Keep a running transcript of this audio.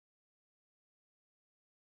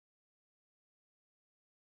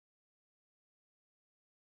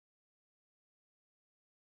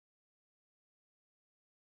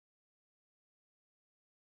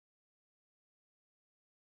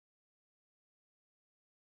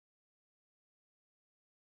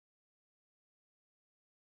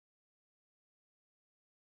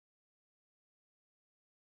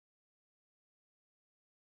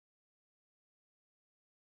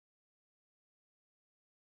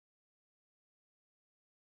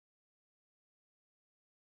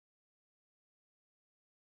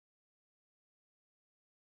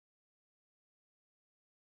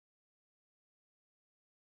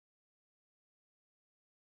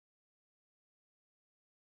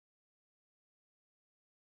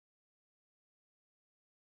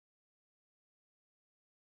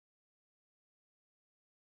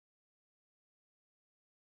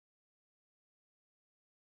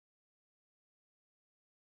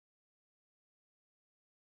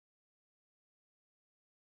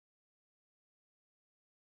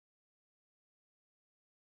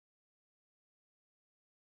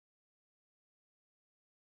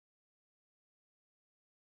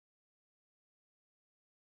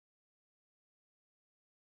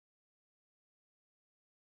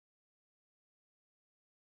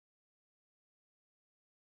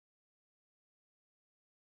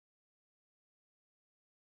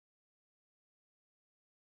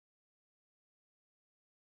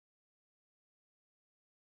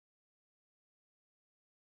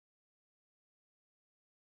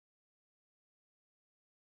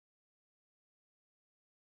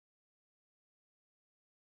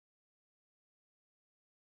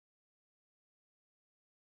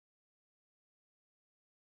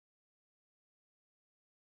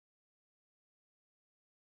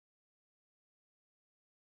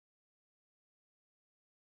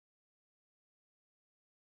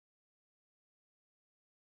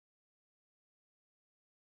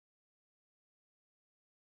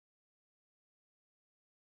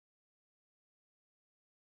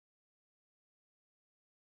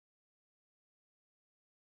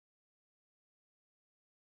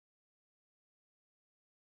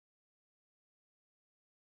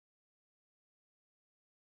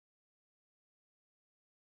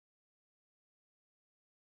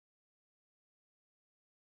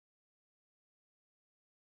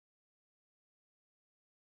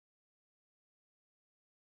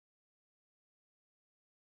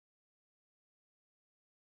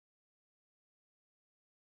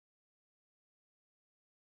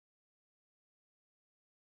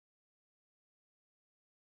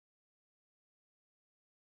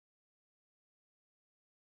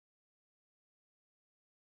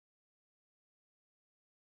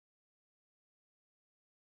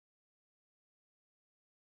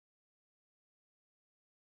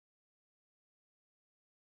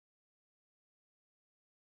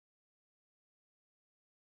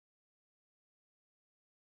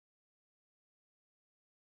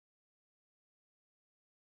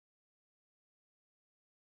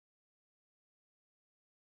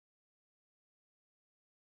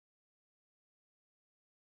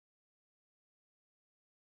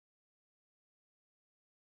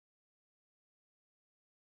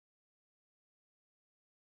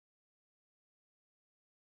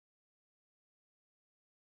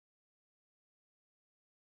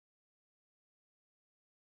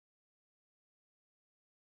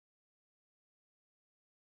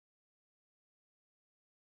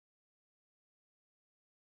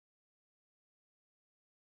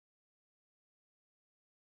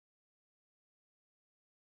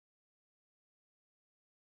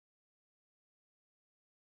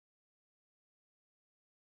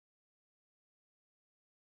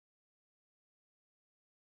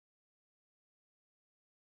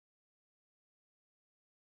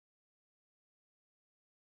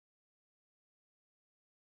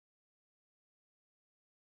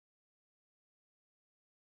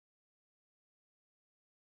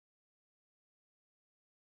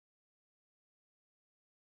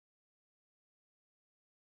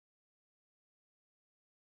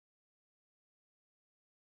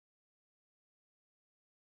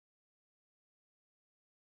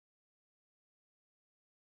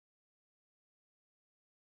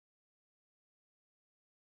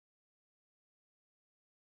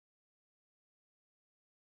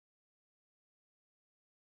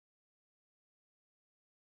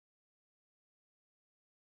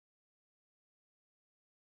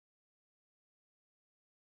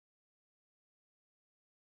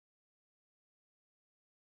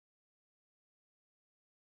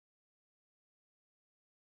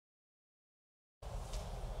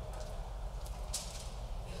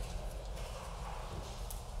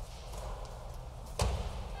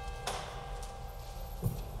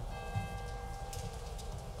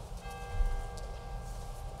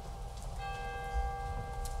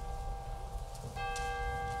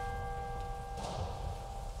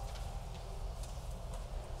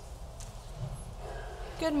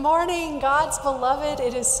Good morning, God's beloved.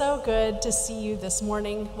 It is so good to see you this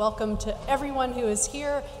morning. Welcome to everyone who is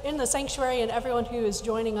here in the sanctuary and everyone who is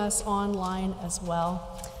joining us online as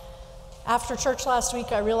well. After church last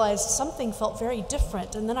week, I realized something felt very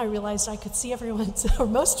different, and then I realized I could see everyone's, or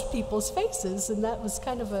most people's faces, and that was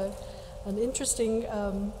kind of an interesting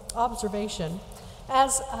observation.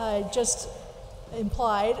 As I just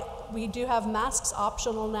implied, we do have masks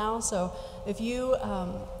optional now, so if you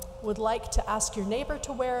would like to ask your neighbor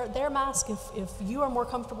to wear their mask if you are more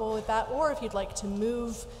comfortable with that, or if you'd like to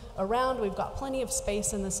move around, we've got plenty of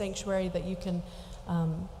space in the sanctuary that you can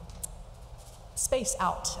space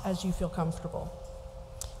out as you feel comfortable.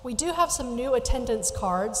 We do have some new attendance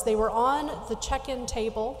cards. They were on the check-in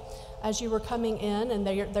table as you were coming in, and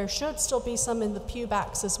there should still be some in the pew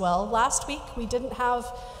backs as well. Last week we didn't have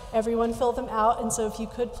everyone fill them out, and so if you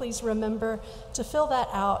could please remember to fill that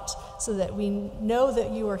out so that we know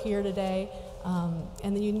that you are here today,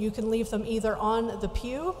 and then you can leave them either on the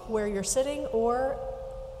pew where you're sitting or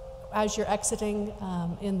as you're exiting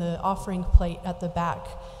in the offering plate at the back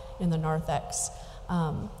in the narthex.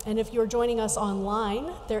 And if you're joining us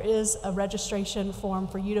online, there is a registration form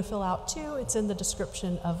for you to fill out too. It's in the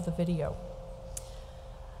description of the video.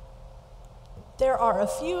 There are a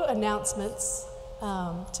few announcements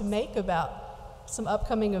to make about some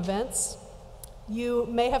upcoming events. You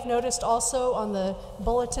may have noticed also on the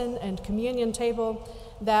bulletin and communion table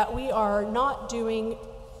that we are not doing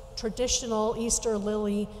traditional Easter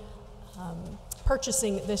lily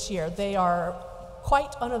purchasing this year. They are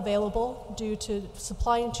quite unavailable due to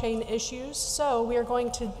supply chain issues, so we are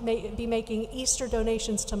going to be making Easter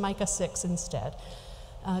donations to Micah 6 instead.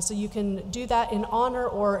 So you can do that in honor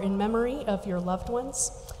or in memory of your loved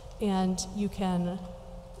ones, and you can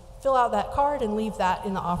fill out that card and leave that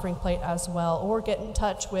in the offering plate as well, or get in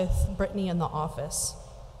touch with Brittany in the office.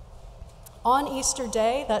 On Easter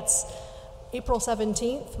Day, that's April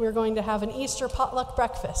 17th, we're going to have an Easter potluck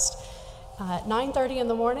breakfast at 9:30 in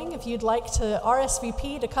the morning. If you'd like to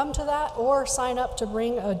RSVP to come to that or sign up to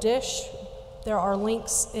bring a dish, there are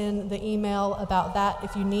links in the email about that.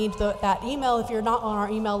 If you need that email, if you're not on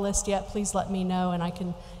our email list yet, please let me know and I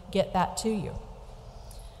can get that to you.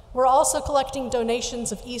 We're also collecting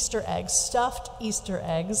donations of Easter eggs, stuffed Easter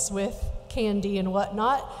eggs with candy and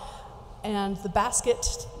whatnot, and the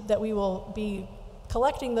basket that we will be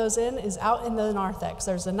collecting those in is out in the narthex.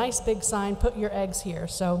 There's a nice big sign, "Put your eggs here."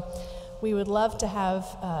 So we would love to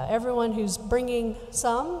have everyone who's bringing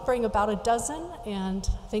some bring about a dozen, and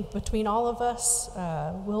I think between all of us,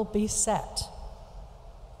 we'll be set.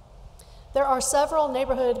 There are several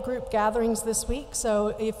neighborhood group gatherings this week,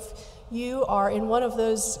 so if you are in one of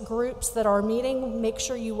those groups that are meeting, make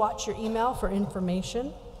sure you watch your email for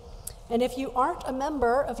information. And if you aren't a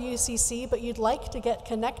member of UCC but you'd like to get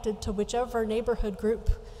connected to whichever neighborhood group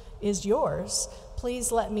is yours,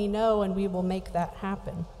 please let me know and we will make that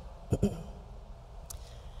happen.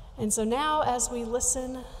 And so now, as we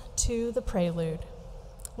listen to the prelude,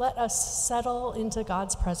 let us settle into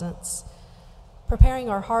God's presence, preparing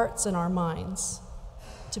our hearts and our minds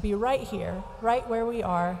to be right here, right where we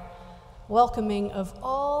are, welcoming of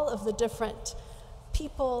all of the different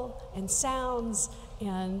people and sounds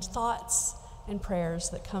and thoughts and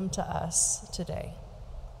prayers that come to us today.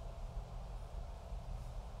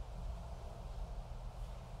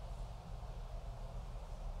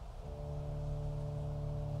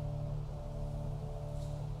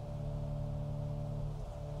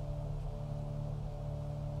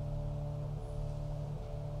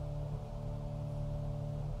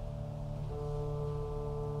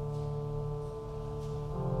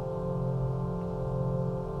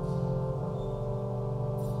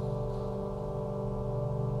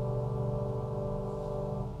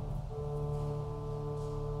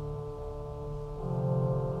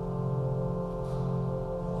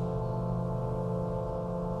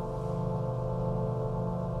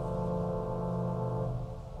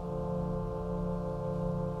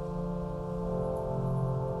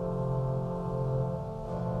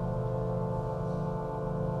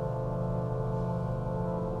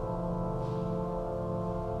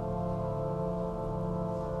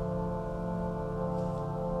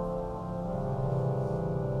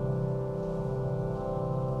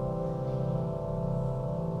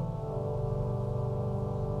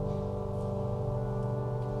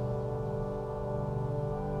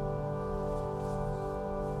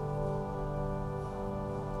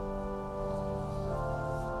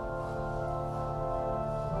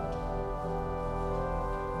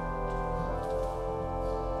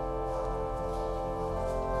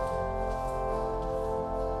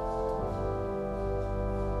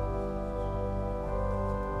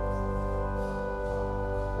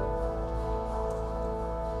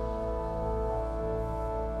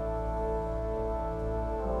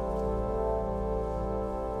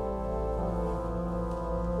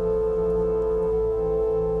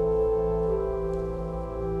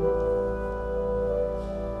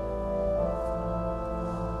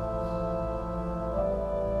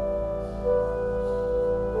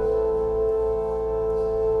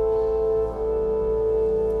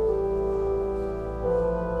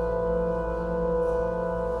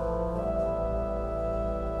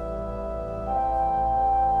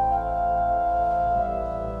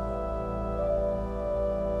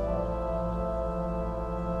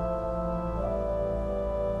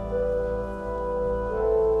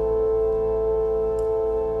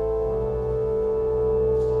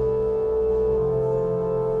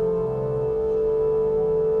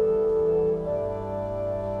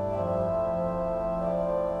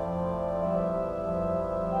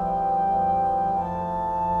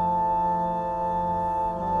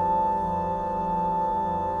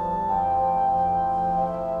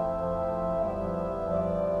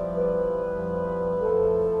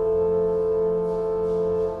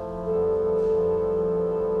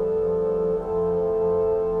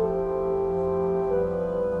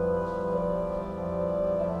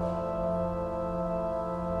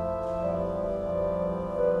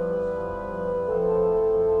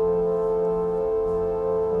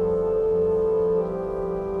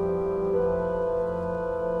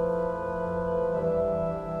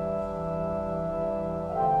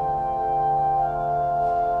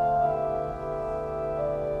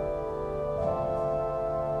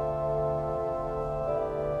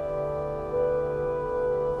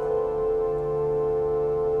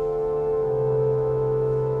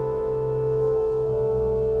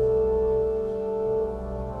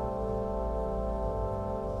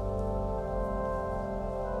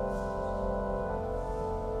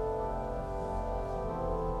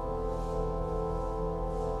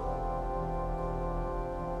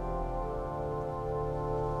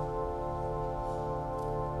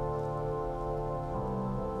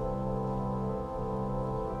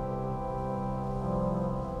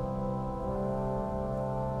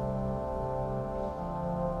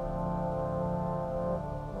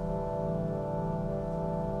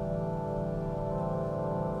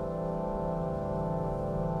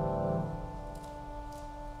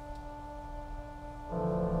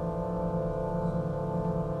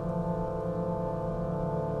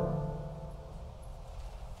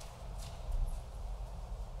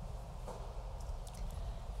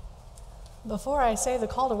 Before I say the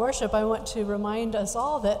call to worship, I want to remind us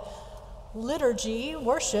all that liturgy,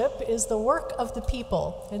 worship, is the work of the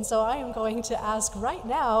people. And so I am going to ask right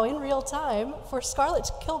now, in real time, for Scarlett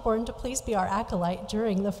Kilborn to please be our acolyte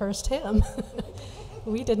during the first hymn.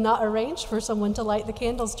 We did not arrange for someone to light the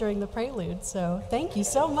candles during the prelude, so thank you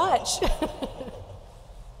so much.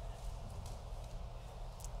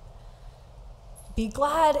 Be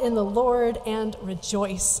glad in the Lord and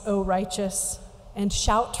rejoice, O righteous, and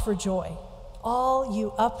shout for joy, all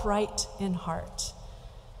you upright in heart.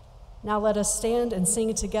 Now let us stand and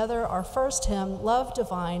sing together our first hymn, Love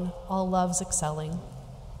Divine, All Loves Excelling.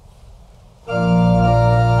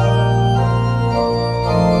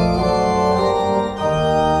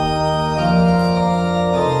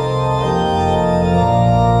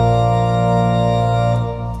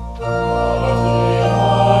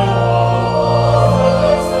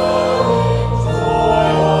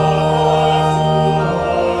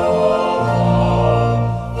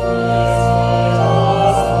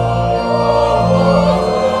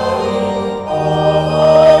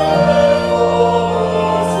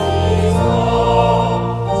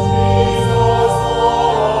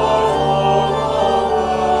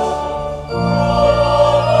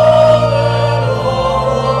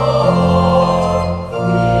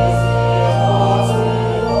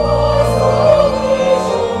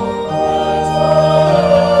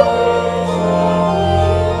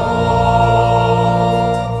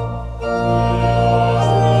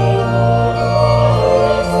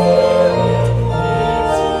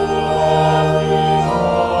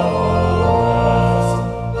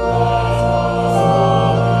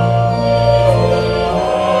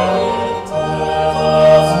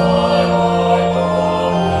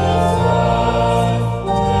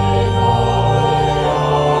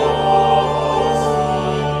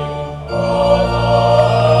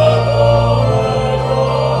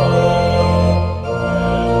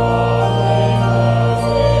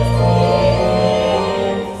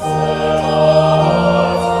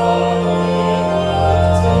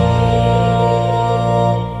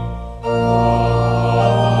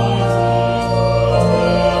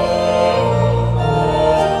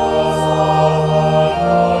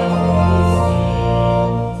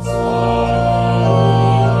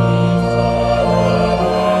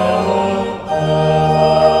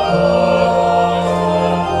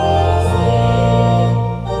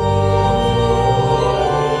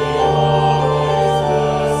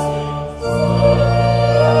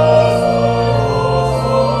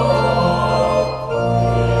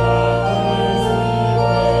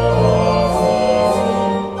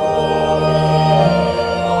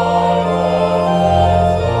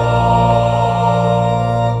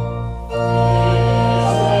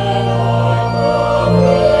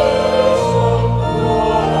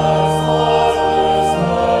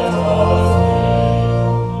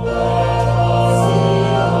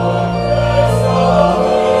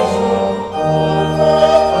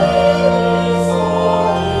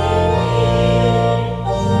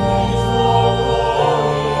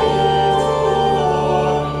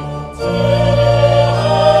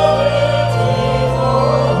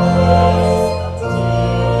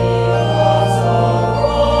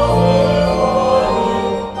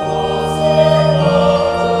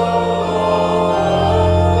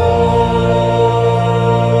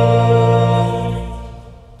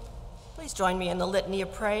 Join me in the litany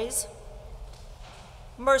of praise.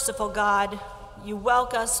 Merciful God, you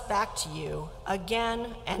welcome us back to you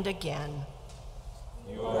again and again.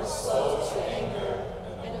 You are slow to anger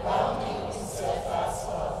and abounding in steadfast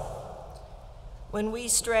love. When we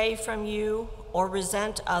stray from you or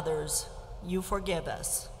resent others, you forgive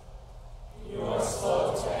us. You are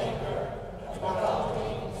slow to anger and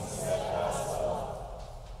abounding in steadfast love.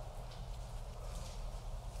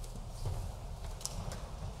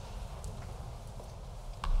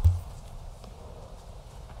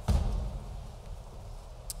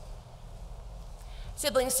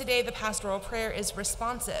 Siblings, today the pastoral prayer is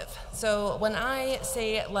responsive. So when I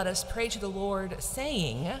say, let us pray to the Lord,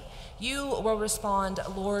 saying, you will respond,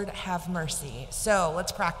 Lord, have mercy. So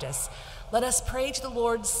let's practice. Let us pray to the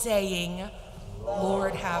Lord, saying,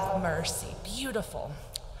 Lord, have mercy. Beautiful.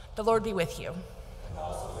 The Lord be with you. And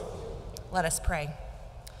also with you. Let us pray.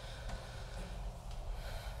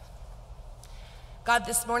 God,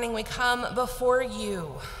 this morning we come before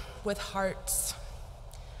you with hearts.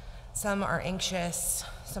 Some are anxious,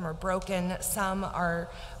 some are broken, some are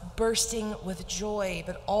bursting with joy,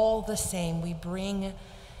 but all the same, we bring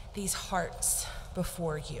these hearts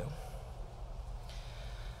before you.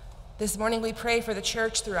 This morning we pray for the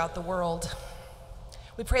church throughout the world.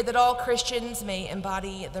 We pray that all Christians may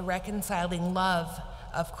embody the reconciling love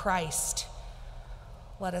of Christ.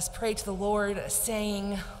 Let us pray to the Lord,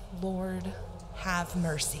 saying, Lord, have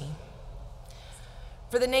mercy.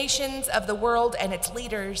 For the nations of the world and its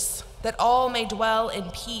leaders, that all may dwell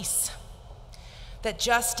in peace, that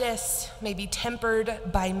justice may be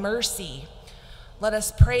tempered by mercy, let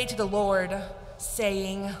us pray to the Lord,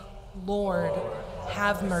 saying, Lord,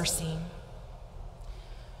 have mercy.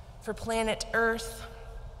 For planet Earth,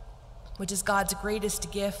 which is God's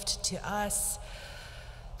greatest gift to us,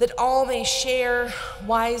 that all may share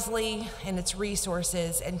wisely in its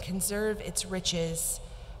resources and conserve its riches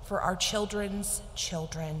for our children's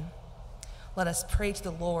children. Let us pray to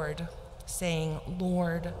the Lord, saying,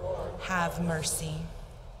 Lord, have mercy.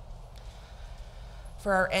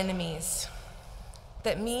 For our enemies,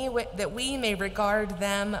 that we may regard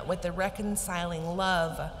them with the reconciling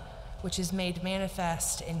love which is made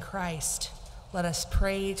manifest in Christ. Let us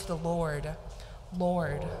pray to the Lord,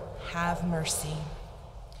 Lord, have mercy.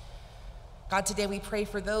 God, today we pray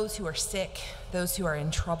for those who are sick, those who are in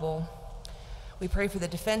trouble. We pray for the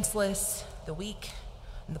defenseless, the weak,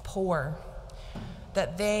 and the poor,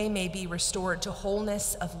 that they may be restored to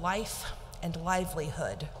wholeness of life and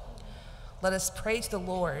livelihood. Let us pray to the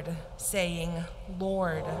Lord, saying,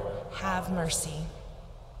 Lord, have mercy.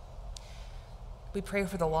 We pray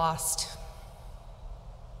for the lost.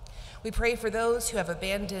 We pray for those who have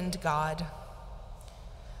abandoned God.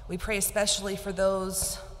 We pray especially for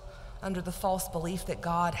those under the false belief that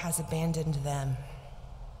God has abandoned them.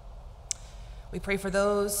 We pray for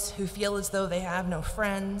those who feel as though they have no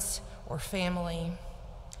friends or family.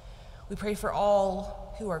 We pray for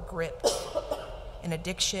all who are gripped in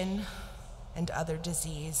addiction and other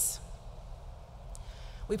disease.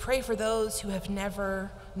 We pray for those who have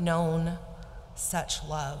never known such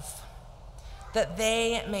love, that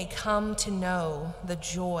they may come to know the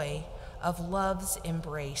joy of love's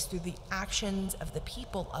embrace through the actions of the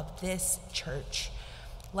people of this church.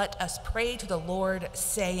 Let us pray to the Lord,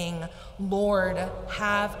 saying, Lord,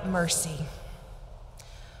 have mercy.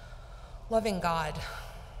 Loving God,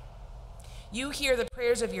 you hear the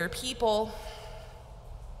prayers of your people.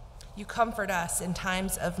 You comfort us in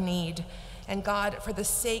times of need. And God, for the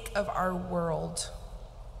sake of our world,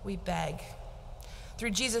 we beg,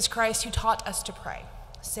 through Jesus Christ, who taught us to pray,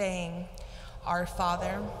 saying, Our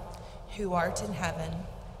Father, who art in heaven,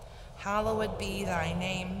 hallowed be thy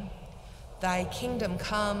name. Thy kingdom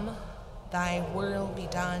come, thy will be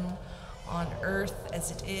done, on earth as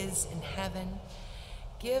it is in heaven.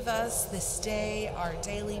 Give us this day our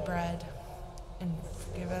daily bread, and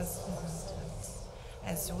forgive us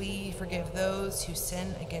as we forgive those who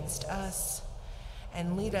sin against us.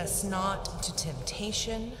 And lead us not into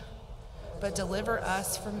temptation, but deliver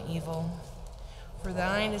us from evil. For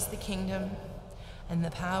thine is the kingdom, and the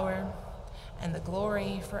power, and the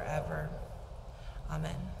glory forever.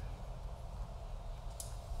 Amen.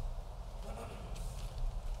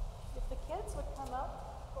 If the kids would come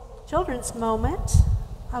up for the children's moment,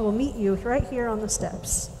 I will meet you right here on the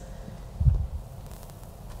steps.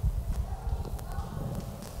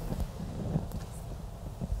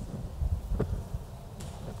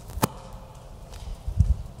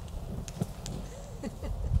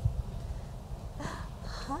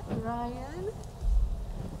 Hi, Ryan.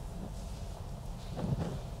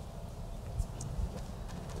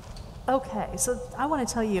 Okay, so I want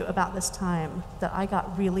to tell you about this time that I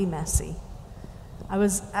got really messy. I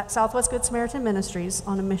was at Southwest Good Samaritan Ministries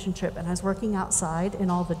on a mission trip, and I was working outside in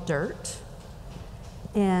all the dirt.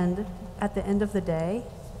 And at the end of the day,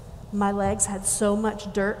 my legs had so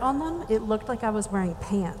much dirt on them, it looked like I was wearing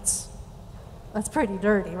pants. That's pretty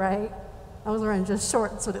dirty, right? I was wearing just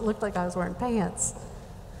shorts, but it looked like I was wearing pants.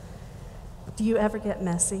 Do you ever get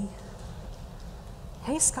messy?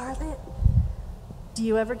 Hey, Scarlett. Do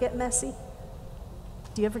you ever get messy?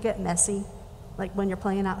 Do you ever get messy? Like when you're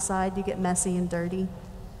playing outside, you get messy and dirty?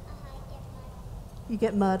 You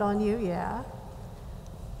get mud on you? Yeah.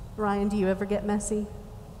 Ryan, do you ever get messy?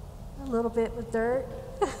 A little bit with dirt?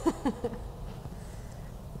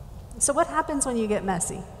 So what happens when you get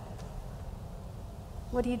messy?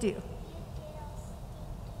 What do you do?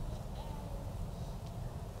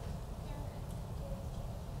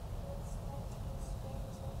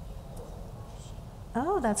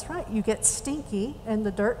 Oh, that's right. You get stinky and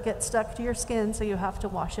the dirt gets stuck to your skin, so you have to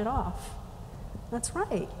wash it off. That's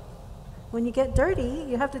right. When you get dirty,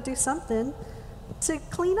 you have to do something to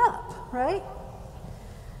clean up, right?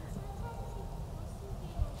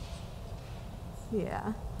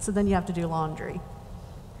 Yeah. So then you have to do laundry.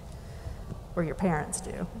 Or your parents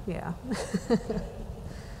do, yeah.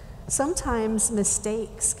 Sometimes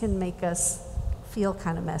mistakes can make us feel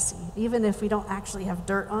kind of messy. Even if we don't actually have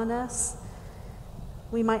dirt on us,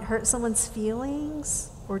 we might hurt someone's feelings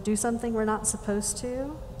or do something we're not supposed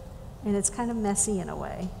to, and it's kind of messy in a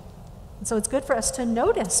way. And so it's good for us to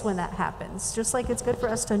notice when that happens, just like it's good for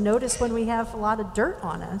us to notice when we have a lot of dirt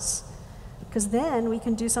on us, because then we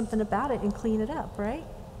can do something about it and clean it up, right?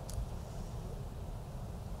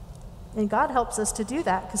 And God helps us to do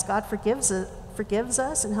that because God forgives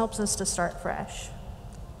us and helps us to start fresh.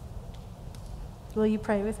 Will you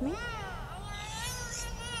pray with me?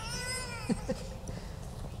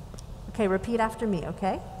 Okay, repeat after me,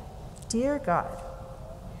 okay? Dear God,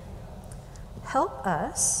 help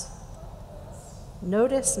us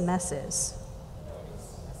notice messes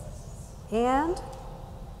and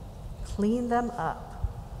clean them up.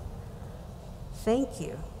 Thank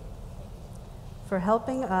you for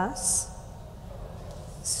helping us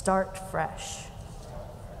start fresh.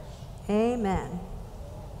 Amen.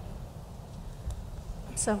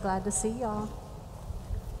 I'm so glad to see y'all.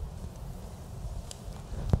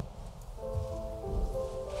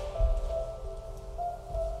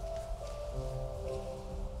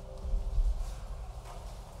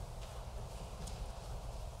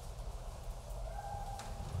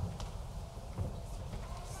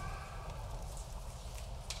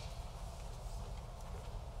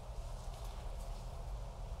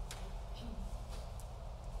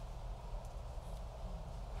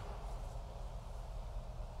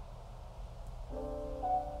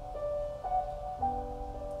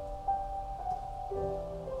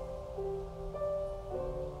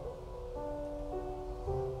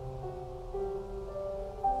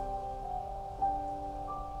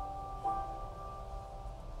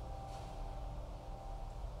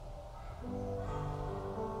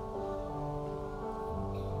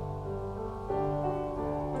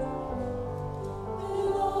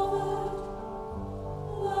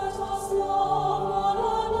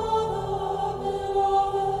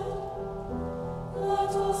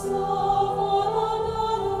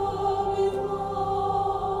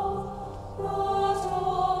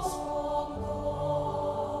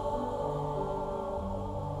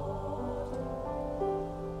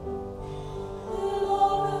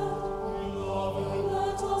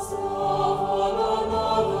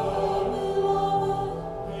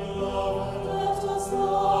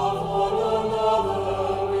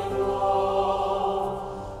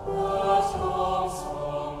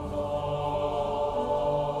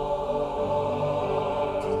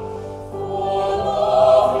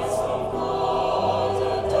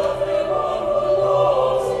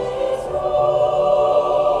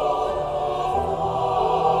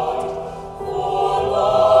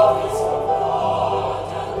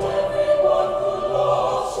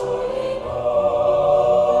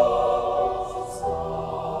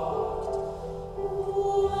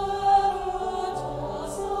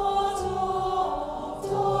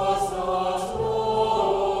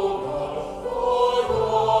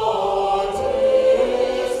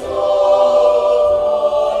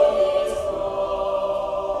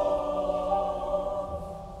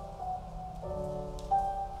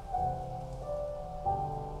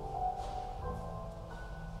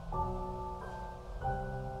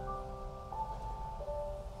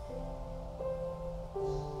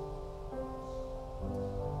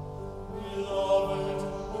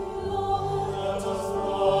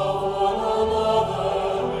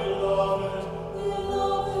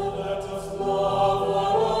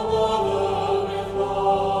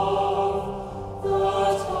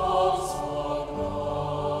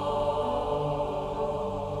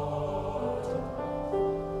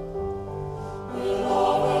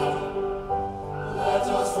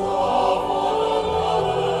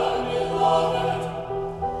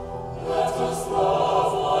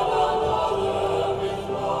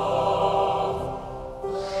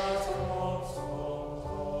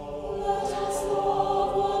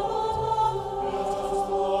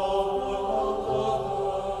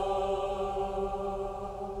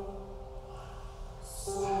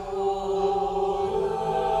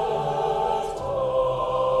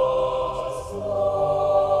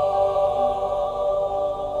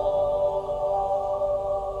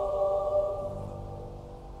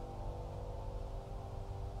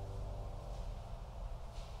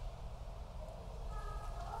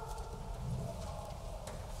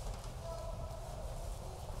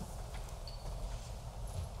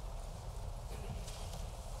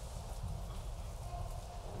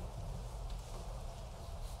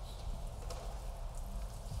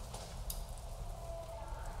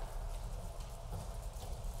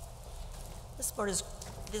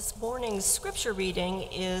 This morning's scripture reading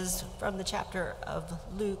is from the chapter of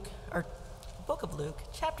Luke, or book of Luke,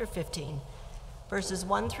 chapter 15, verses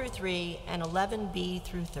 1 through 3 and 11b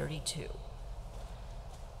through 32.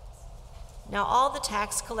 Now all the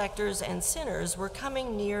tax collectors and sinners were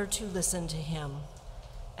coming near to listen to him.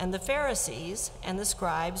 And the Pharisees and the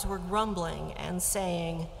scribes were grumbling and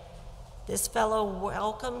saying, "This fellow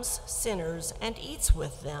welcomes sinners and eats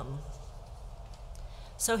with them."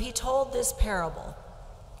 So he told this parable.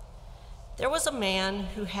 There was a man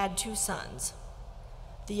who had 2 sons.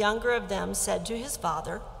 The younger of them said to his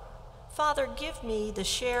father, "Father, give me the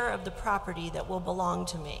share of the property that will belong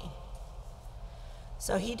to me."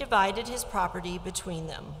 So he divided his property between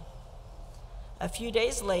them. A few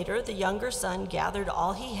days later, the younger son gathered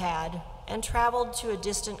all he had and traveled to a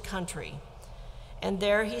distant country, and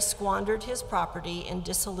there he squandered his property in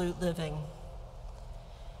dissolute living.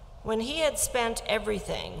 When he had spent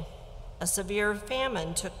everything, a severe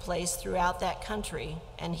famine took place throughout that country,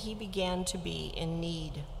 and he began to be in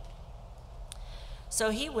need. So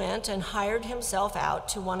he went and hired himself out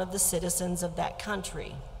to one of the citizens of that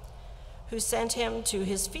country, who sent him to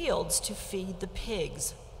his fields to feed the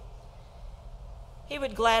pigs. He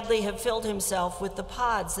would gladly have filled himself with the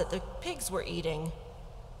pods that the pigs were eating,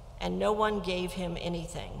 and no one gave him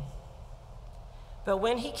anything. But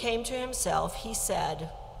when he came to himself, he said,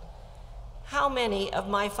 "How many of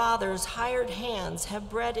my father's hired hands have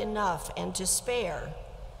bread enough and to spare,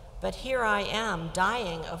 but here I am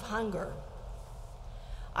dying of hunger.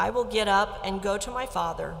 I will get up and go to my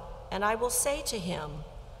father, and I will say to him,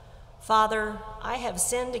 'Father, I have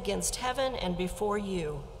sinned against heaven and before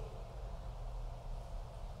you.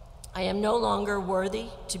 I am no longer worthy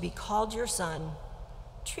to be called your son.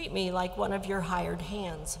 Treat me like one of your hired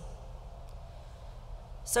hands.'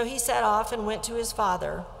 So he set off and went to his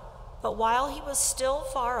father. But while he was still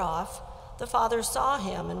far off, the father saw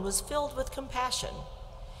him and was filled with compassion.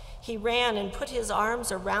 He ran and put his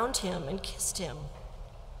arms around him and kissed him.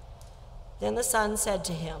 Then the son said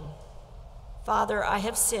to him, 'Father, I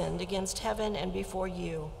have sinned against heaven and before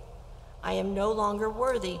you. I am no longer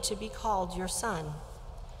worthy to be called your son.'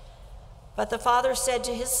 But the father said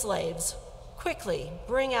to his slaves, 'Quickly,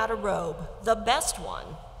 bring out a robe, the best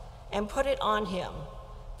one, and put it on him.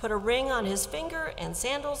 Put a ring on his finger and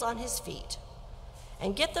sandals on his feet.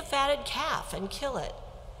 And get the fatted calf and kill it,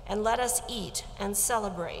 and let us eat and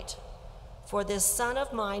celebrate. For this son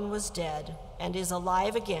of mine was dead and is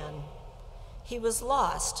alive again. He was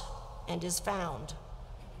lost and is found.'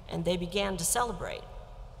 And they began to celebrate.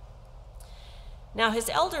 Now his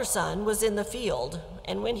elder son was in the field,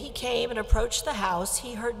 and when he came and approached the house,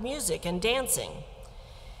 he heard music and dancing.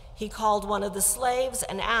 He called one of the slaves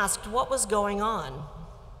and asked what was going on.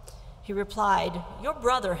 He replied, 'Your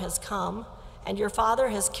brother has come, and your father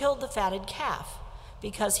has killed the fatted calf,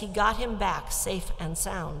 because he got him back safe and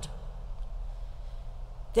sound.'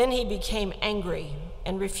 Then he became angry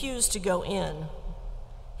and refused to go in.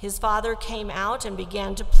 His father came out and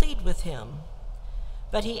began to plead with him.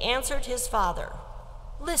 But he answered his father,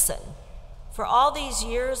 'Listen, for all these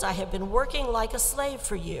years I have been working like a slave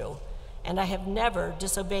for you, and I have never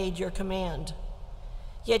disobeyed your command.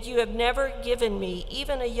 Yet you have never given me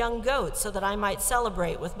even a young goat so that I might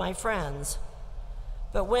celebrate with my friends.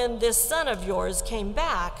 But when this son of yours came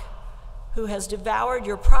back, who has devoured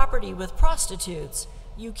your property with prostitutes,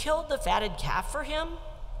 you killed the fatted calf for him?'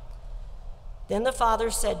 Then the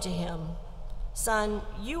father said to him, 'Son,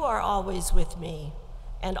 you are always with me,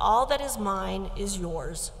 and all that is mine is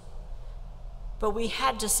yours. But we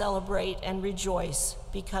had to celebrate and rejoice,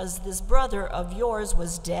 because this brother of yours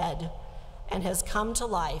was dead and has come to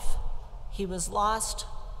life. He was lost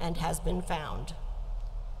and has been found.'"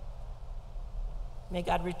 May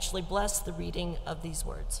God richly bless the reading of these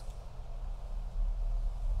words.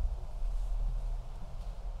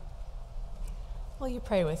 Will you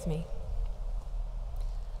pray with me?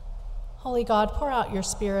 Holy God, pour out your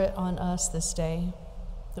Spirit on us this day,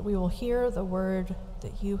 that we will hear the word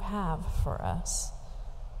that you have for us.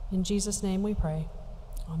 In Jesus' name we pray.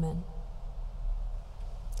 Amen.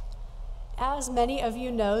 As many of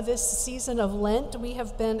you know, this season of Lent, we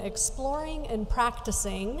have been exploring and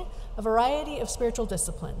practicing a variety of spiritual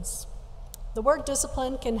disciplines. The word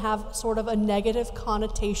discipline can have sort of a negative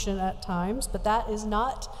connotation at times, but that is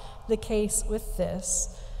not the case with this.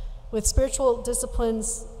 With spiritual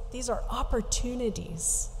disciplines, these are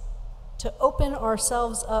opportunities to open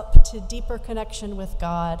ourselves up to deeper connection with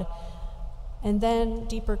God, and then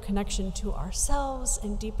deeper connection to ourselves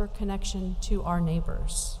and deeper connection to our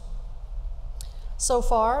neighbors. So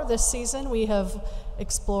far this season, we have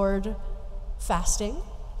explored fasting,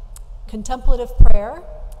 contemplative prayer,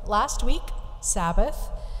 last week, Sabbath,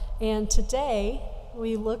 and today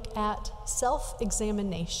we look at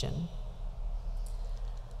self-examination.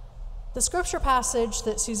 The scripture passage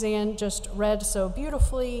that Suzanne just read so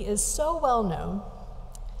beautifully is so well known,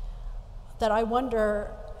 that I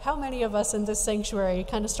wonder how many of us in this sanctuary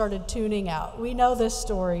kind of started tuning out. We know this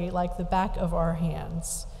story like the back of our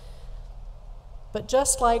hands. But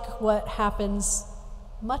just like what happens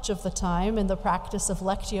much of the time in the practice of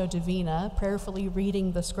Lectio Divina, prayerfully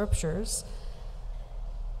reading the scriptures,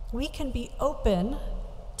 we can be open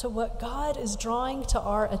to what God is drawing to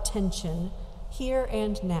our attention here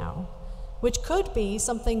and now, which could be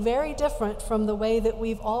something very different from the way that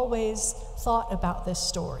we've always thought about this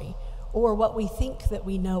story or what we think that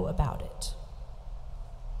we know about it.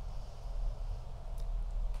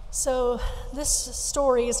 So this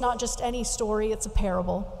story is not just any story, it's a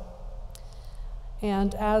parable.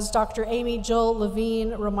 And as Dr. Amy Jill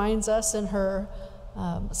Levine reminds us in her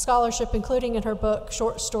scholarship, including in her book,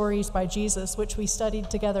 Short Stories by Jesus, which we studied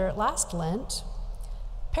together at last Lent,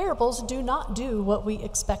 parables do not do what we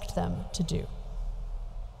expect them to do.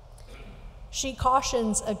 She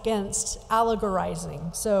cautions against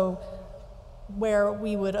allegorizing, so where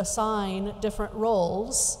we would assign different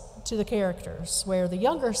roles to the characters, where the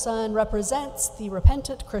younger son represents the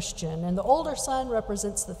repentant Christian, and the older son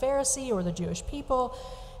represents the Pharisee or the Jewish people,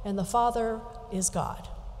 and the father is God.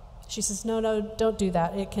 She says, no, don't do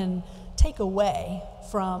that. It can take away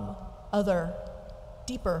from other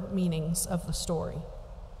deeper meanings of the story.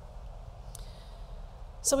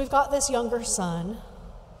 So we've got this younger son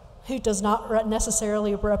who does not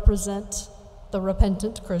necessarily represent the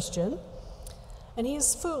repentant Christian, and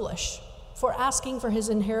he's foolish for asking for his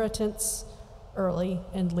inheritance early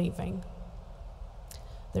and leaving.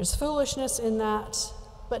 There's foolishness in that,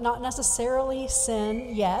 but not necessarily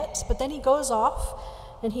sin yet. But then he goes off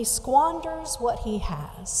and he squanders what he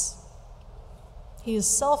has. He is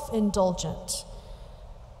self-indulgent.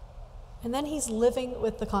 And then he's living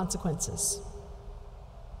with the consequences.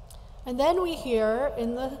 And then we hear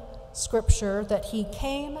in the scripture that he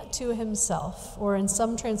came to himself, or in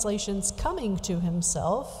some translations, coming to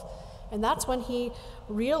himself. And that's when he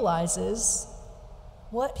realizes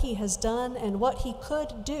what he has done and what he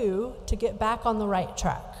could do to get back on the right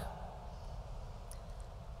track.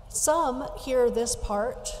 Some hear this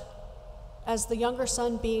part as the younger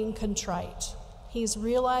son being contrite. He's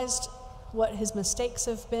realized what his mistakes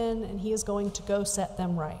have been, and he is going to go set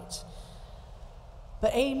them right.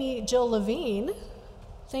 But Amy Jill Levine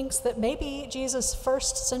thinks that maybe Jesus'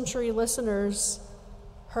 first century listeners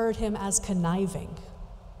heard him as conniving.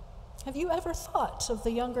 Have you ever thought of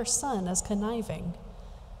the younger son as conniving?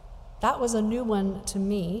 That was a new one to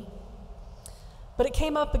me. But it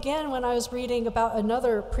came up again when I was reading about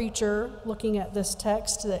another preacher looking at this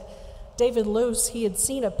text, that David Luce, he had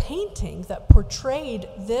seen a painting that portrayed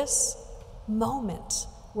this moment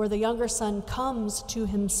where the younger son comes to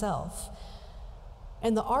himself.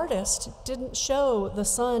 And the artist didn't show the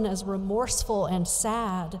son as remorseful and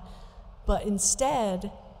sad, but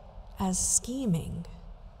instead as scheming.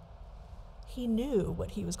 He knew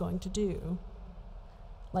what he was going to do,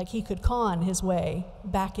 like he could con his way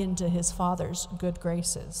back into his father's good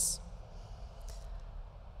graces.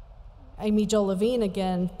 Amy Jill Levine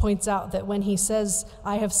again points out that when he says,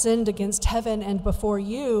 "I have sinned against heaven and before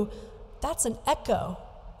you," that's an echo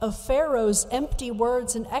of Pharaoh's empty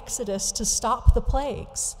words in Exodus to stop the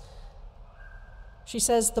plagues. She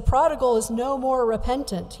says, the prodigal is no more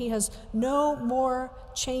repentant. He has no more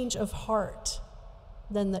change of heart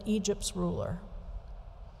than the Egypt's ruler.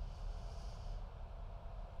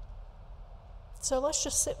 So let's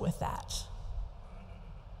just sit with that.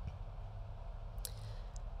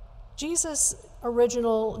 Jesus'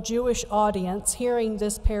 original Jewish audience, hearing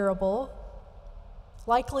this parable,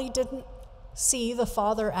 likely didn't see the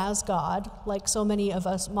Father as God, like so many of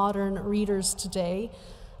us modern readers today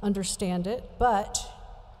understand it. But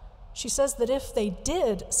she says that if they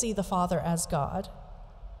did see the Father as God,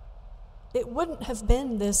 it wouldn't have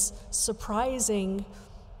been this surprising,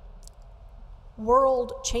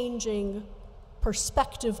 world-changing,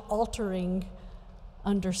 perspective-altering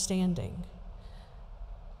understanding,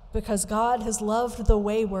 because God has loved the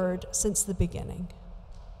wayward since the beginning.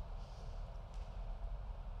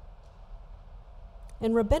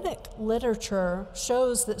 And rabbinic literature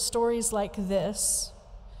shows that stories like this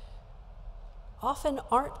often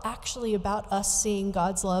aren't actually about us seeing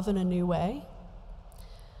God's love in a new way.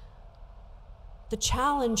 The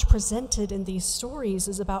challenge presented in these stories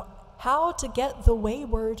is about how to get the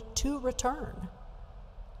wayward to return.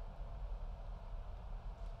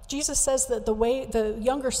 Jesus says that the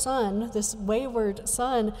younger son, this wayward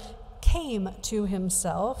son, came to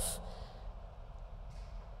himself.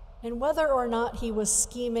 And whether or not he was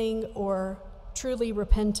scheming or truly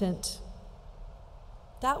repentant,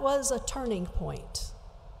 that was a turning point.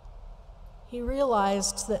 He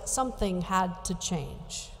realized that something had to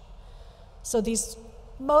change. So these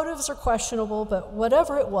motives are questionable, but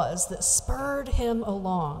whatever it was that spurred him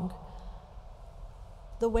along,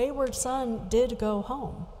 the wayward son did go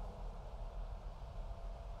home,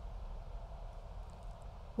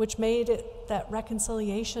 which made it that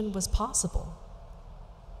reconciliation was possible.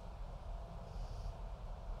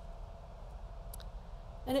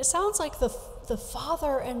 And it sounds like the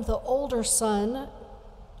father and the older son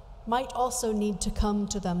might also need to come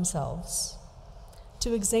to themselves,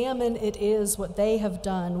 to examine what they have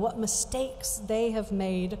done, what mistakes they have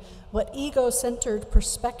made, what ego-centered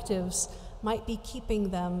perspectives might be keeping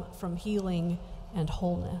them from healing and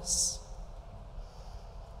wholeness.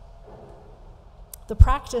 The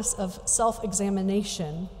practice of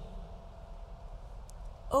self-examination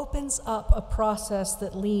opens up a process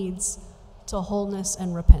that leads to wholeness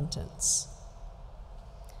and repentance.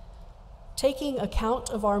 Taking account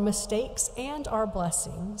of our mistakes and our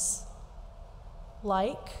blessings,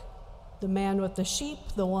 like the man with the sheep,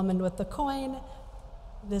 the woman with the coin,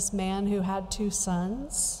 this man who had 2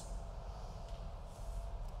 sons.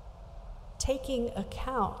 Taking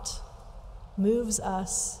account moves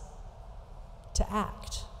us to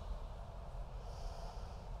act.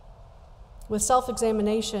 With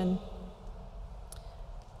self-examination,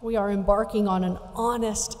 we are embarking on an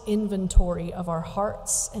honest inventory of our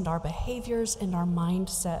hearts and our behaviors and our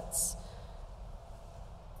mindsets.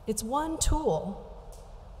 It's one tool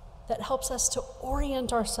that helps us to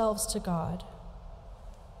orient ourselves to God,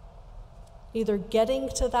 either getting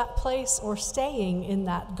to that place or staying in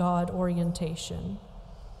that God orientation.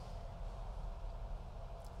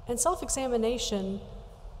 And self-examination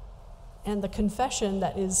and the confession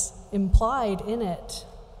that is implied in it,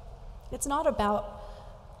 it's not about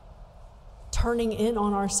turning in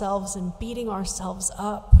on ourselves and beating ourselves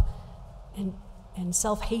up and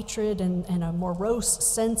self-hatred and a morose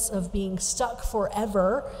sense of being stuck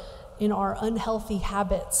forever in our unhealthy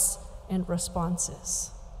habits and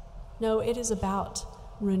responses. No, it is about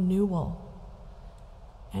renewal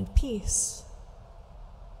and peace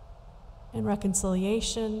and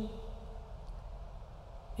reconciliation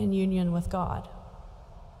and union with God.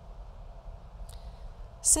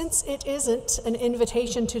 Since it isn't an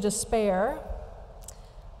invitation to despair,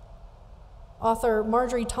 author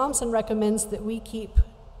Marjorie Thompson recommends that we keep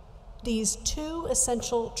these 2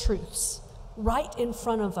 essential truths right in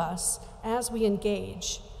front of us as we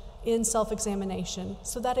engage in self-examination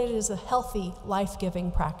so that it is a healthy,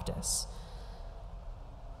 life-giving practice.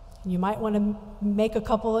 You might want to make a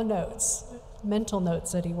couple of notes, mental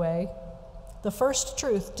notes anyway. The first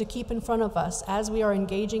truth to keep in front of us as we are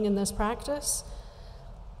engaging in this practice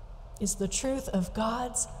is the truth of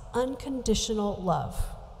God's unconditional love.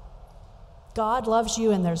 God loves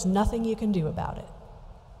you and there's nothing you can do about it.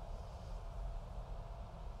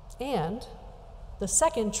 And the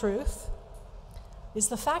second truth is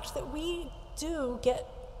the fact that we do get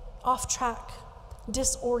off track,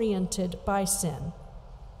 disoriented by sin.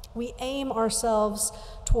 We aim ourselves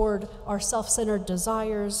toward our self-centered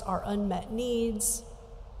desires, our unmet needs,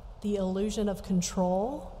 the illusion of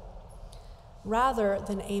control, rather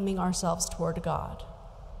than aiming ourselves toward God.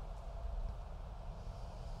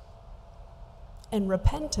 And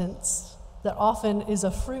repentance, that often is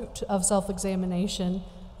a fruit of self-examination,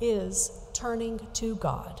 is turning to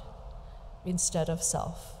God instead of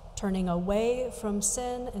self, turning away from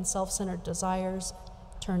sin and self-centered desires,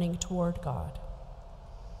 turning toward God.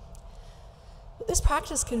 But this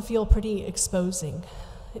practice can feel pretty exposing.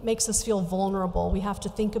 It makes us feel vulnerable. We have to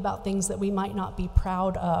think about things that we might not be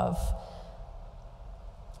proud of.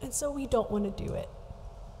 And so we don't want to do it.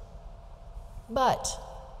 But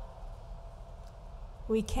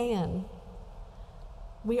we can.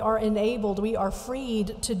 We are enabled, we are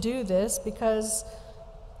freed to do this because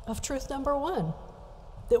of truth number 1,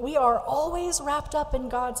 that we are always wrapped up in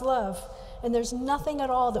God's love, and there's nothing at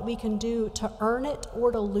all that we can do to earn it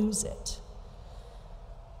or to lose it.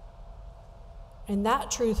 And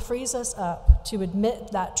that truth frees us up to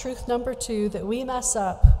admit that truth number 2, that we mess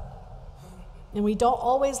up, and we don't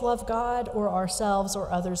always love God or ourselves or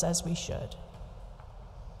others as we should.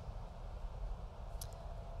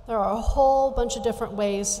 There are a whole bunch of different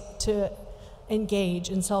ways to engage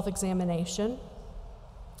in self-examination,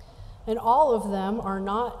 and all of them are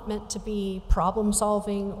not meant to be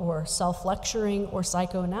problem-solving or self-lecturing or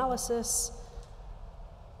psychoanalysis.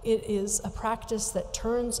 It is a practice that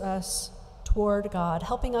turns us toward God,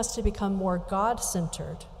 helping us to become more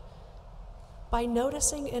God-centered by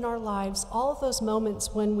noticing in our lives all of those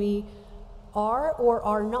moments when we are or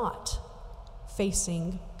are not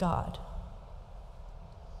facing God.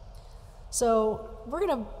 So we're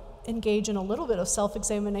going to engage in a little bit of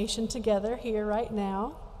self-examination together here right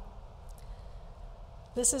now.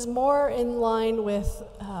 This is more in line with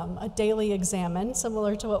a daily examen,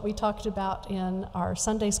 similar to what we talked about in our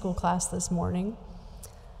Sunday school class this morning,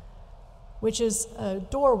 which is a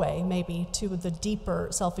doorway maybe to the deeper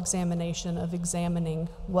self-examination of examining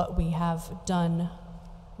what we have done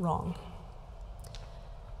wrong.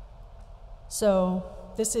 So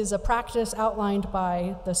this is a practice outlined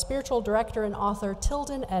by the spiritual director and author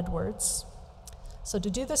Tilden Edwards. So to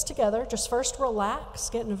do this together, just first relax,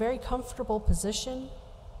 get in a very comfortable position.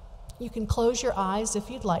 You can close your eyes if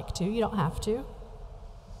you'd like to, you don't have to.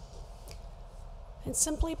 And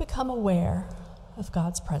simply become aware of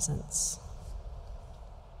God's presence.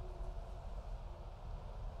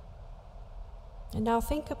 And now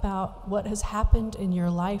think about what has happened in your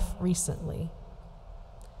life recently.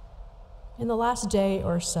 In the last day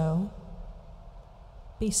or so,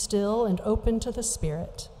 be still and open to the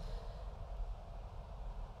Spirit.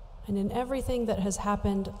 And in everything that has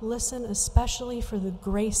happened, listen especially for the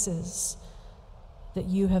graces that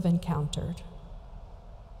you have encountered.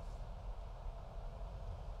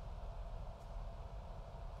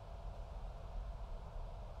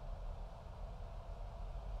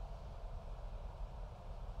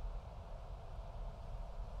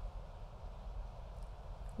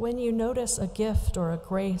 When you notice a gift or a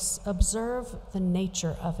grace, observe the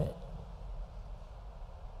nature of it.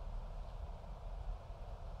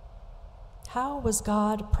 How was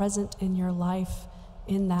God present in your life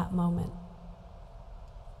in that moment?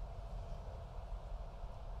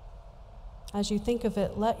 As you think of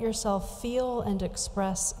it, let yourself feel and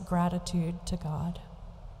express gratitude to God.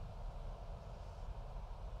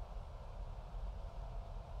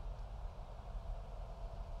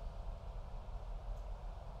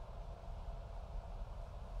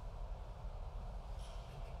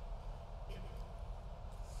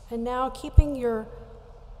 And now, keeping your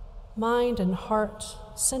mind and heart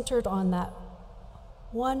centered on that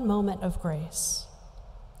one moment of grace,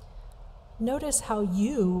 notice how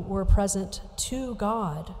you were present to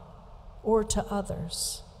God or to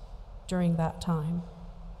others during that time.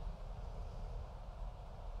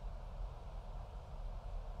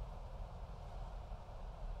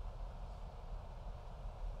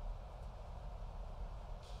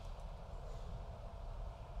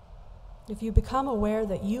 If you become aware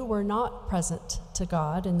that you were not present to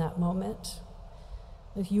God in that moment,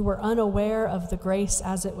 if you were unaware of the grace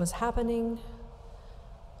as it was happening,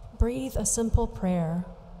 breathe a simple prayer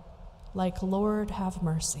like, "Lord, have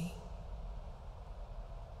mercy."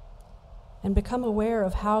 And become aware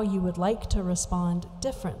of how you would like to respond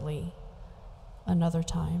differently another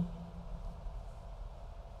time.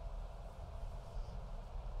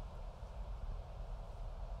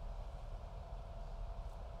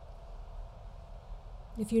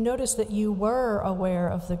 If you notice that you were aware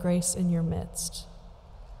of the grace in your midst,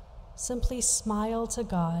 simply smile to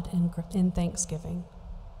God in thanksgiving.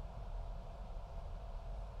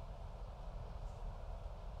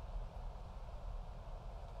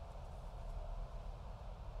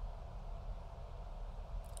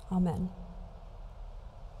 Amen.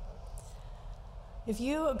 If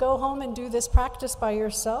you go home and do this practice by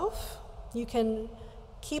yourself, you can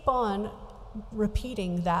keep on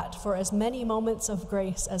repeating that for as many moments of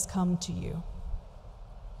grace as come to you.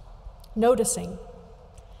 Noticing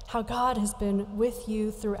how God has been with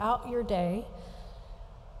you throughout your day,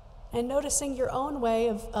 and noticing your own way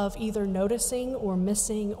of either noticing or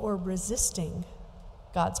missing or resisting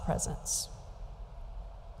God's presence.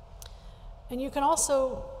 And you can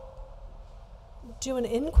also do an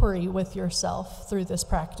inquiry with yourself through this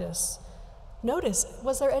practice. Notice,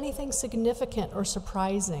 was there anything significant or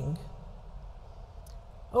surprising?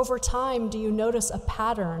 Over time, do you notice a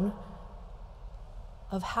pattern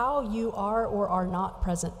of how you are or are not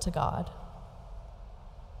present to God?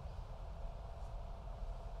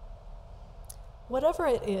 Whatever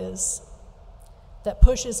it is that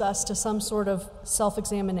pushes us to some sort of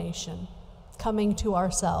self-examination, coming to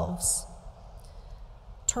ourselves,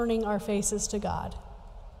 turning our faces to God,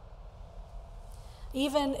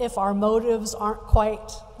 even if our motives aren't quite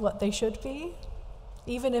what they should be,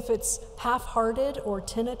 even if it's half-hearted or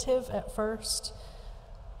tentative at first,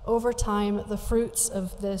 over time, the fruits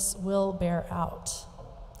of this will bear out.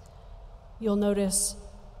 You'll notice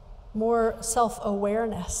more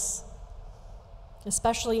self-awareness,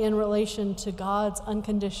 especially in relation to God's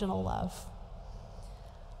unconditional love.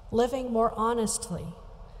 Living more honestly.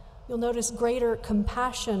 You'll notice greater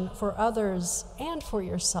compassion for others and for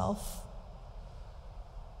yourself.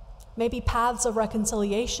 Maybe paths of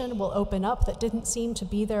reconciliation will open up that didn't seem to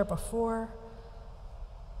be there before.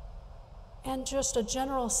 And just a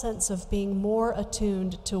general sense of being more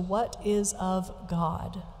attuned to what is of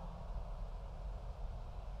God.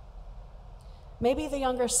 Maybe the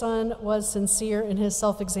younger son was sincere in his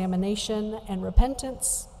self-examination and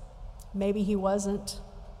repentance. Maybe he wasn't.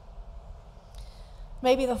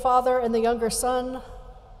 Maybe the father and the younger son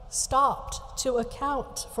stopped to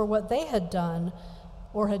account for what they had done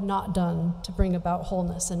or had not done to bring about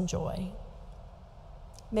wholeness and joy.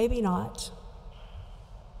 Maybe not.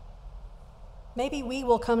 Maybe we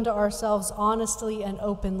will come to ourselves honestly and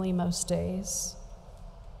openly most days.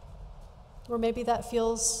 Or maybe that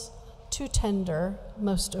feels too tender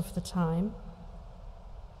most of the time.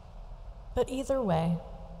 But either way,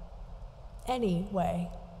 any way,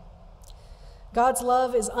 God's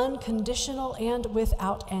love is unconditional and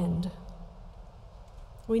without end.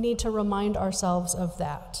 We need to remind ourselves of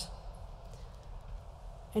that.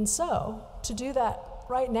 And so, to do that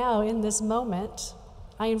right now in this moment,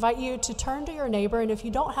 I invite you to turn to your neighbor, and if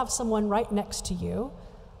you don't have someone right next to you,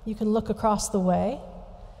 you can look across the way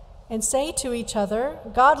and say to each other,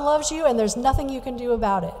 God loves you and there's nothing you can do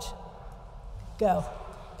about it. Go.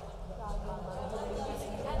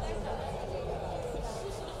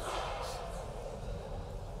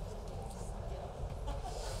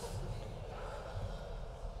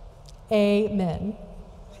 Amen.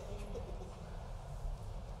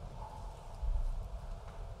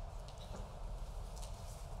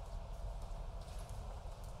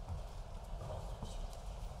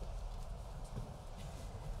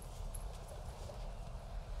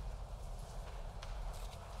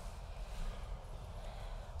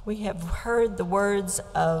 We have heard the words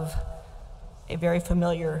of a very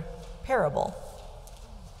familiar parable.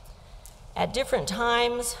 At different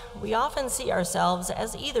times, we often see ourselves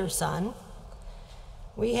as either son.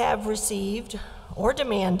 We have received or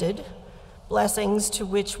demanded blessings to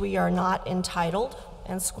which we are not entitled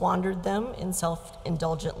and squandered them in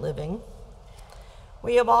self-indulgent living.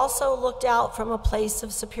 We have also looked out from a place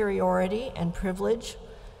of superiority and privilege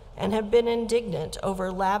and have been indignant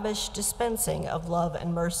over lavish dispensing of love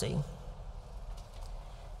and mercy.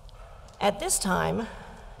 At this time,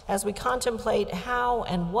 as we contemplate how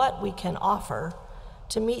and what we can offer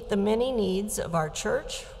to meet the many needs of our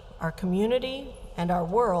church, our community, and our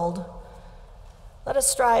world, let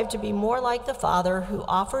us strive to be more like the Father who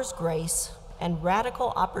offers grace and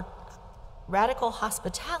radical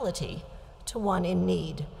hospitality to one in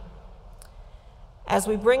need. As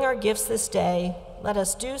we bring our gifts this day, let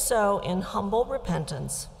us do so in humble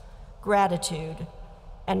repentance, gratitude,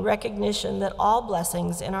 and recognition that all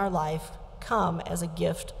blessings in our life come as a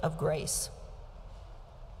gift of grace.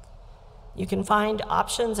 You can find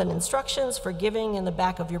options and instructions for giving in the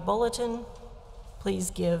back of your bulletin.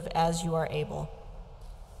 Please give as you are able.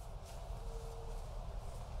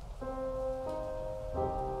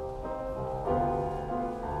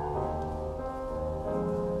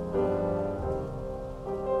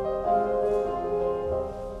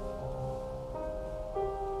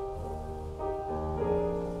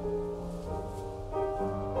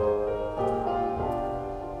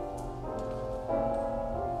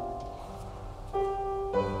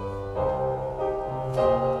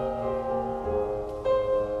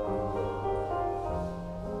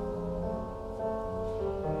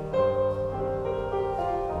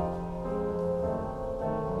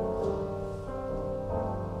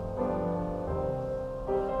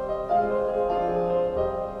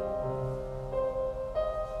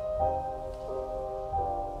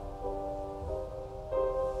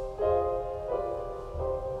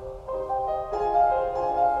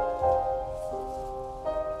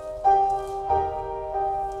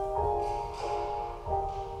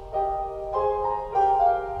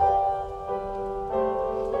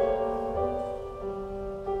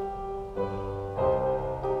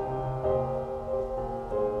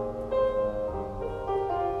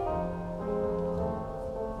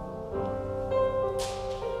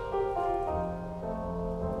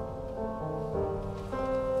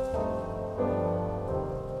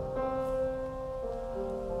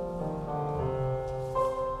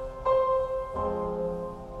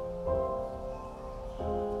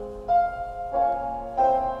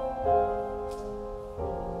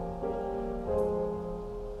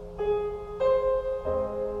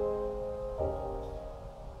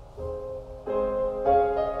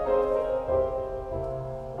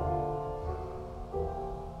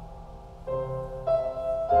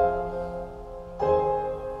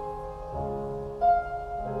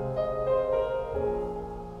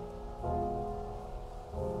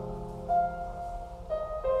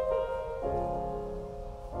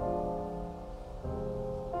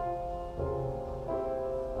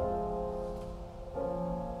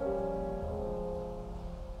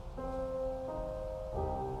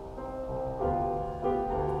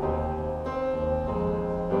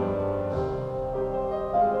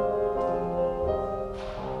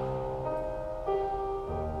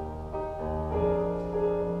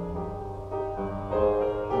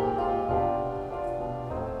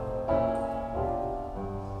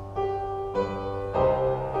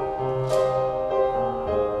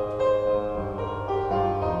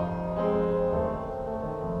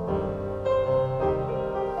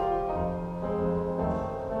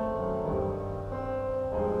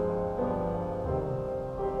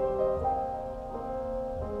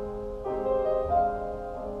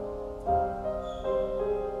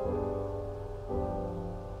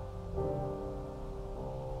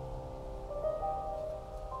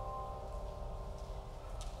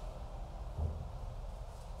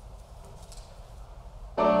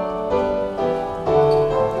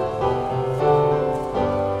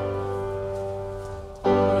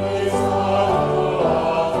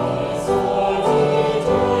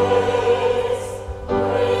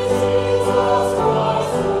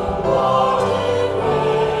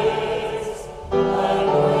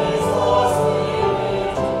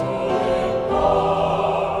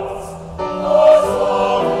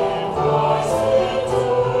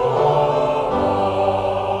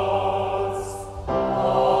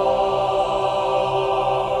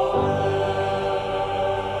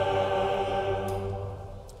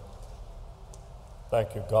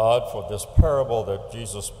 Thank you, God, for this parable that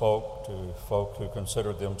Jesus spoke to folk who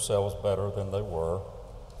considered themselves better than they were.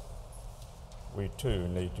 We too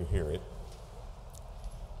need to hear it.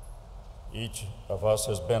 Each of us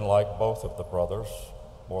has been like both of the brothers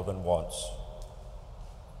more than once.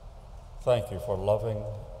 Thank you for loving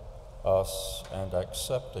us and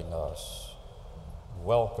accepting us,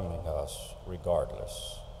 welcoming us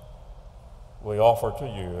regardless. We offer to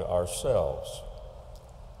you ourselves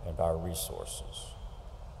and our resources.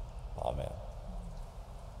 Amen.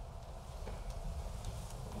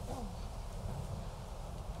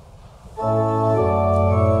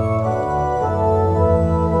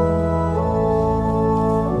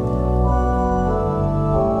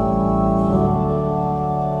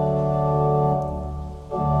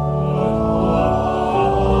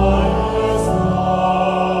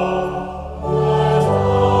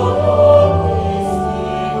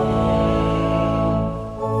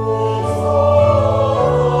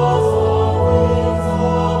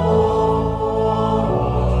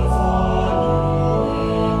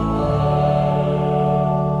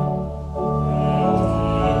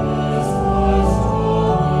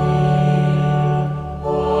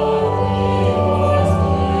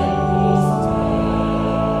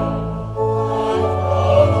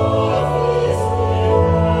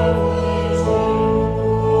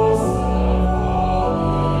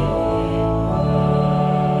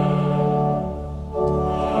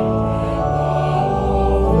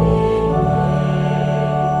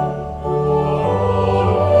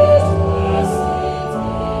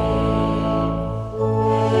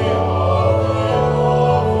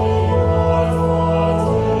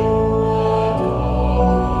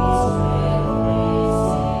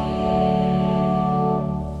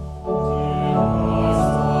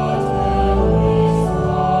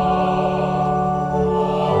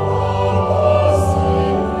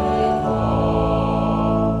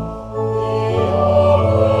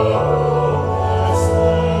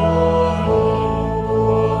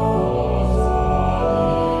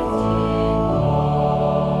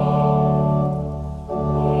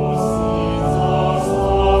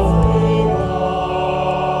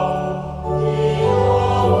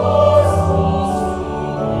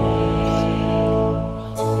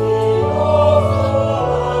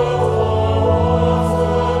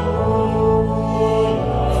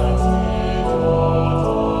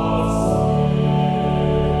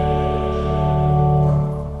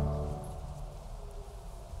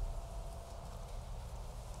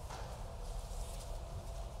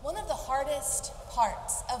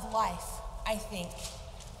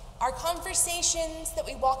 are conversations that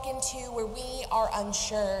we walk into where we are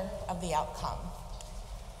unsure of the outcome.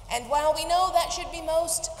 And while we know that should be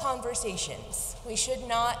most conversations, we should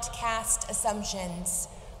not cast assumptions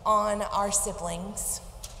on our siblings.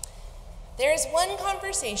 There is one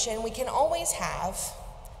conversation we can always have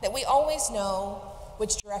that we always know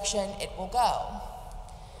which direction it will go.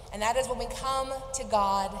 And that is when we come to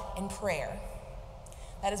God in prayer.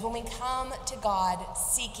 That is when we come to God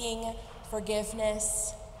seeking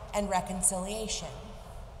forgiveness and reconciliation.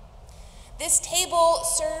 This table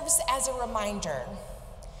serves as a reminder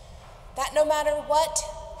that no matter what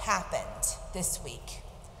happened this week,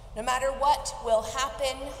 no matter what will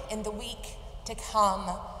happen in the week to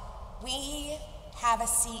come, we have a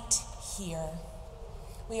seat here.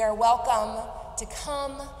 We are welcome to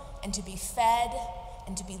come and to be fed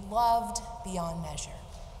and to be loved beyond measure.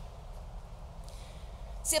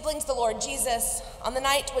 Siblings, the Lord Jesus, on the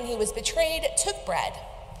night when he was betrayed, took bread,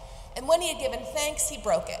 and when he had given thanks, he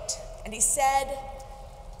broke it, and he said,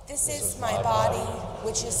 "This is my body,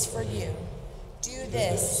 which is for you. Do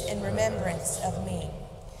this in remembrance of me."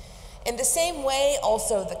 In the same way,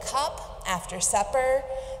 also the cup after supper,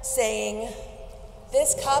 saying,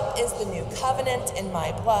 "This cup is the new covenant in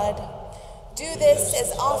my blood. Do this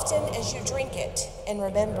as often as you drink it in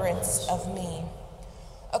remembrance of me."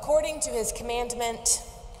 According to his commandment,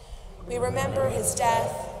 we remember his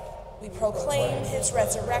death, we proclaim his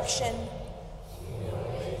resurrection.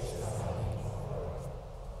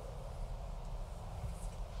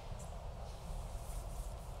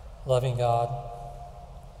 Loving God,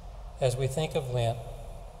 as we think of Lent,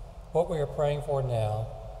 what we are praying for now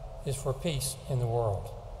is for peace in the world.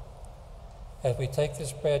 As we take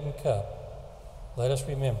this bread and cup, let us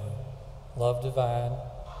remember love divine,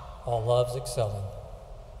 all loves excelling.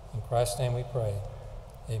 In Christ's name we pray.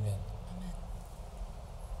 Amen.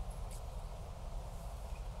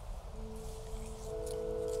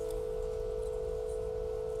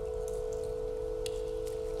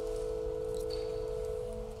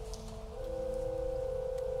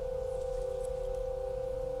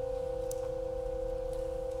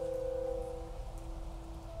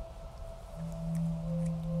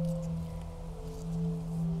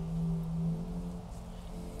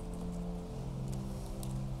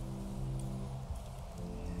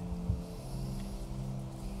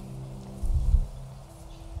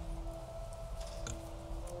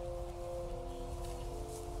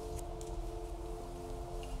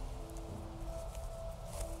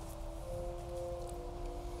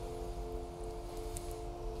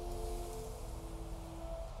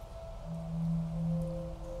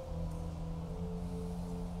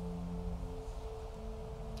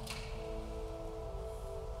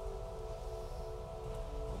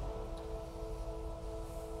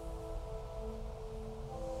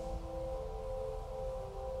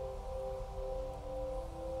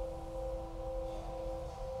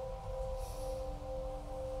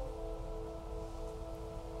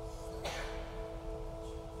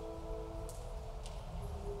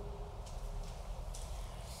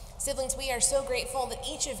 Siblings, we are so grateful that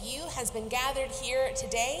each of you has been gathered here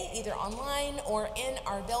today, either online or in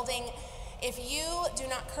our building. If you do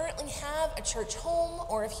not currently have a church home,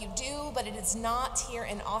 or if you do, but it is not here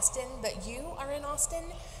in Austin, but you are in Austin,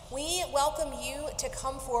 we welcome you to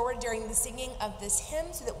come forward during the singing of this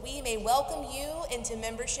hymn so that we may welcome you into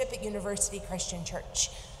membership at University Christian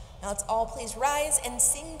Church. Now let's all please rise and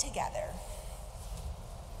sing together.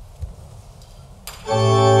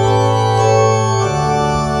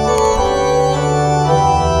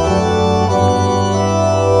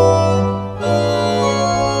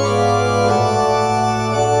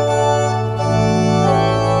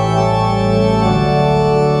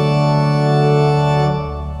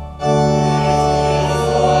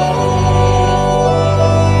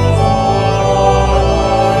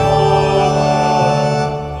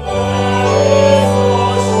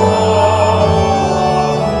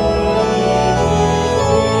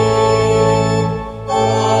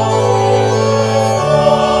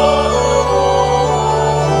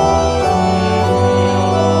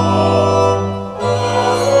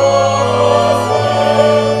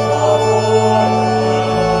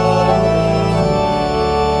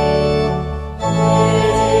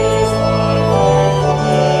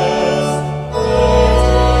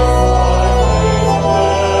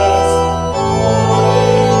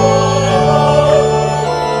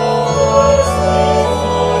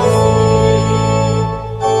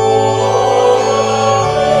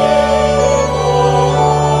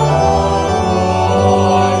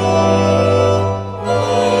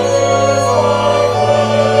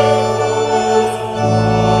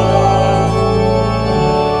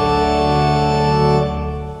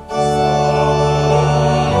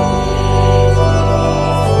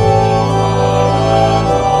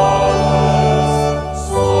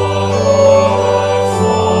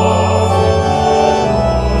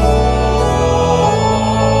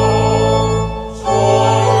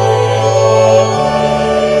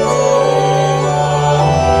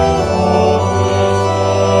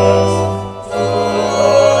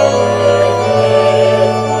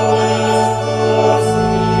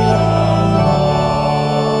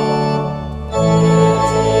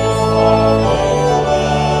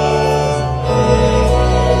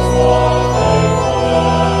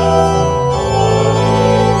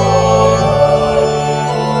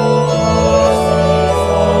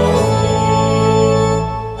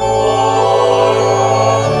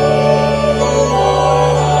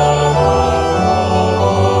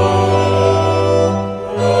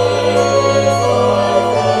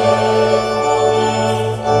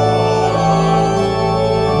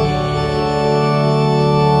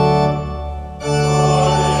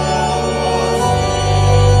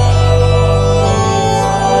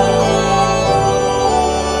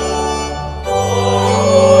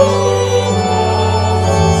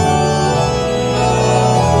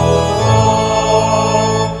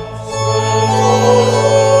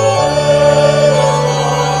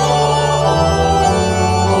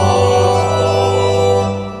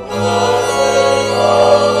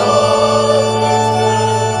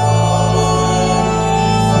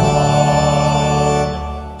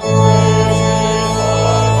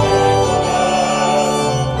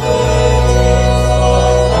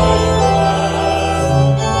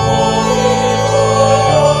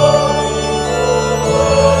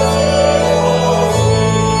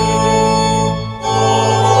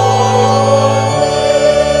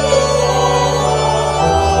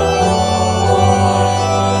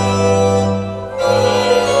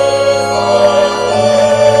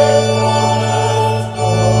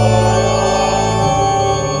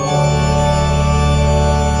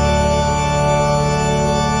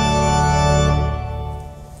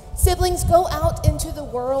 Siblings, go out into the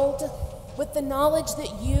world with the knowledge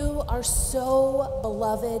that you are so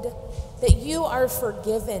beloved, that you are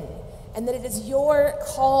forgiven, and that it is your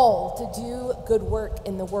call to do good work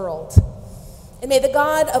in the world. And may the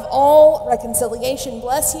God of all reconciliation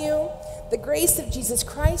bless you, the grace of Jesus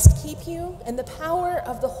Christ keep you, and the power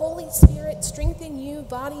of the Holy Spirit strengthen you,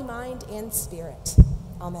 body, mind, and spirit.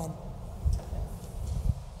 Amen.